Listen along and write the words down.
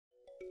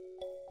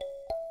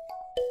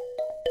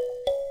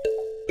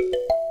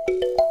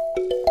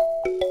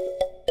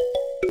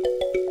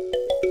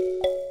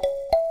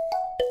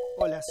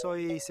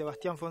soy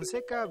Sebastián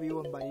Fonseca,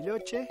 vivo en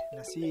Bariloche,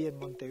 nací en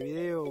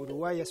Montevideo,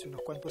 Uruguay hace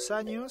unos cuantos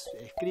años,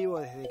 escribo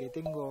desde que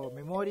tengo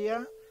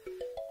memoria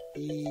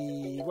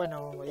y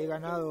bueno, he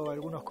ganado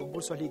algunos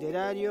concursos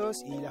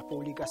literarios y las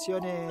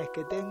publicaciones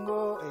que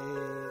tengo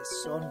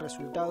son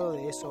resultado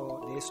de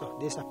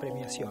esas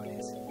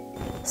premiaciones.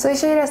 Soy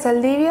Yaira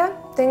Saldivia,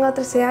 tengo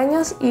 13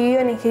 años y vivo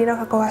en Ingeniero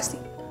Jacobasi.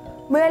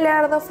 Voy a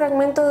leer 2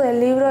 fragmentos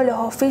del libro Los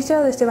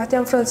oficios de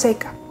Sebastián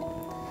Fonseca.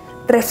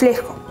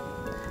 Reflejo.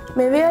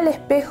 Me veo al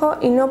espejo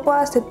y no puedo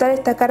aceptar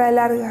esta cara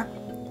larga,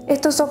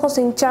 estos ojos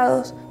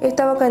hinchados,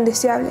 esta boca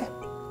indeseable.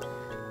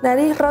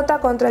 Nariz rota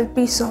contra el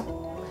piso.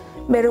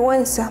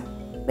 Vergüenza.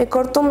 Me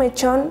corto un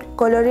mechón,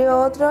 coloreo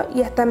otro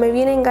y hasta me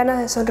vienen ganas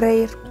de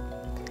sonreír.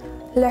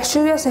 La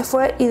lluvia se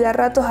fue y de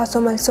ratos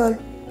asoma el sol.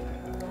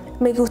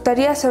 Me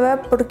gustaría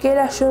saber por qué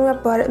la lluvia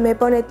me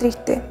pone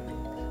triste.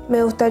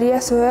 Me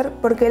gustaría saber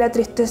por qué la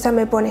tristeza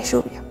me pone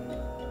lluvia.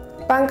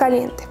 Pan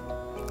caliente.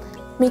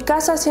 Mi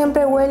casa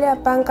siempre huele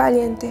a pan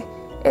caliente.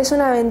 Es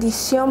una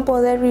bendición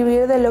poder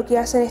vivir de lo que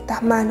hacen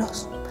estas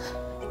manos.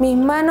 Mis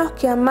manos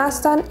que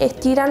amasan,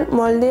 estiran,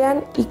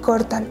 moldean y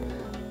cortan.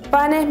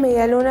 Panes,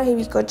 medialunas y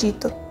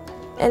bizcochitos.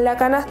 En la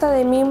canasta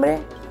de mimbre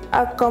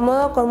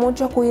acomodo con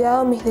mucho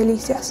cuidado mis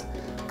delicias.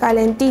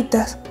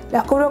 Calentitas,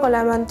 las cubro con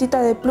la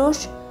mantita de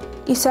plush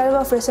y salgo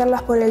a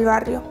ofrecerlas por el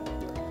barrio.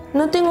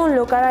 No tengo un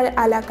local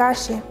a la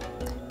calle,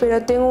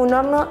 pero tengo un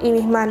horno y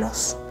mis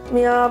manos.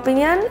 Mi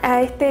opinión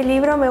a este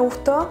libro me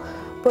gustó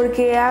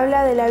porque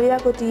habla de la vida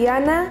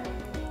cotidiana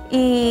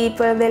y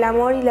pues, del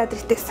amor y la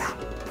tristeza.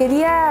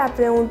 Quería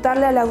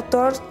preguntarle al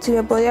autor si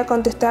me podía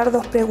contestar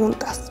 2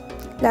 preguntas.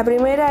 La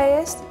primera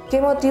es,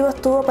 ¿qué motivos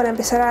tuvo para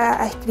empezar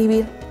a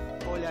escribir?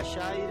 Hola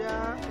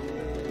Yaira,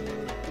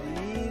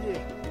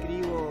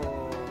 escribo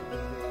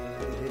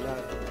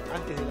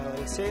antes de la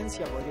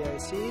adolescencia, podría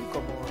decir,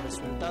 como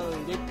resultado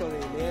directo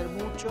de leer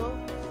mucho.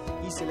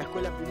 Hice la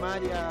escuela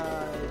primaria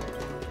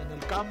en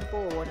el campo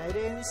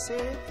bonaerense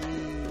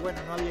y bueno,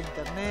 no había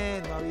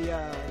internet,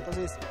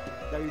 entonces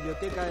la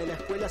biblioteca de la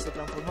escuela se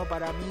transformó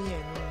para mí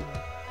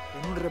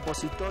en un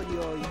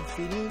repositorio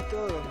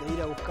infinito donde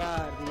ir a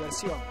buscar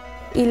diversión.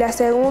 Y la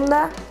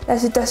segunda, ¿la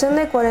situación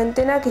de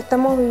cuarentena que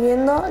estamos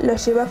viviendo lo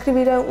llevó a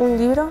escribir un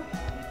libro?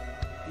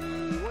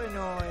 Y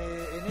bueno,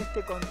 en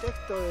este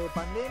contexto de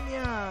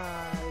pandemia,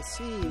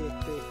 sí,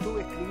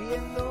 estuve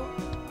escribiendo,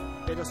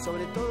 pero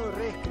sobre todo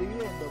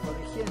reescribiendo,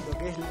 corrigiendo,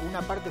 que es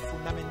una parte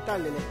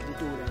fundamental de la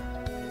escritura.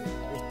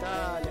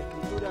 Está la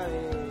escritura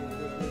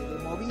de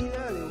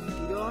movida, de un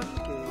tirón,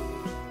 que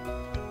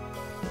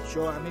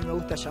a mí me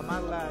gusta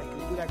llamarla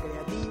escritura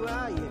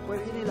creativa, y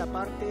después viene la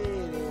parte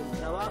del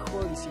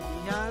trabajo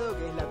disciplinado,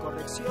 que es la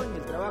corrección y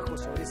el trabajo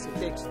sobre ese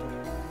texto.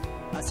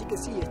 Así que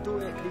sí,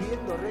 estuve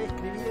escribiendo,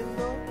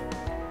 reescribiendo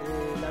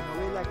la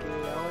novela que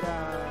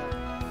ahora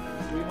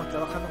estuvimos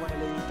trabajando con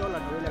el editor, la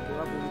novela que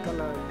va a publicar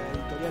la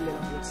editorial de la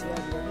Universidad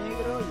de Río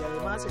Negro, y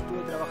además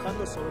estuve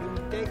trabajando sobre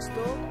un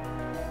texto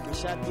que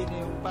ya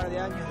tiene un par de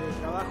años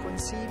de trabajo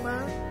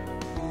encima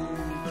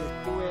y que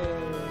estuve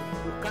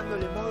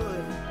buscándole modo de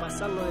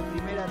pasarlo de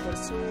primera a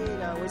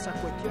tercera o esas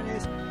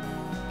cuestiones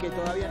que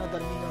todavía no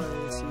termino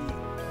de decidir.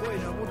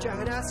 Bueno, muchas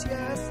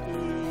gracias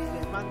y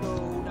les mando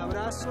un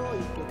abrazo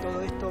y que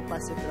todo esto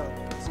pase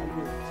pronto.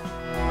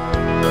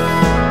 Saludos.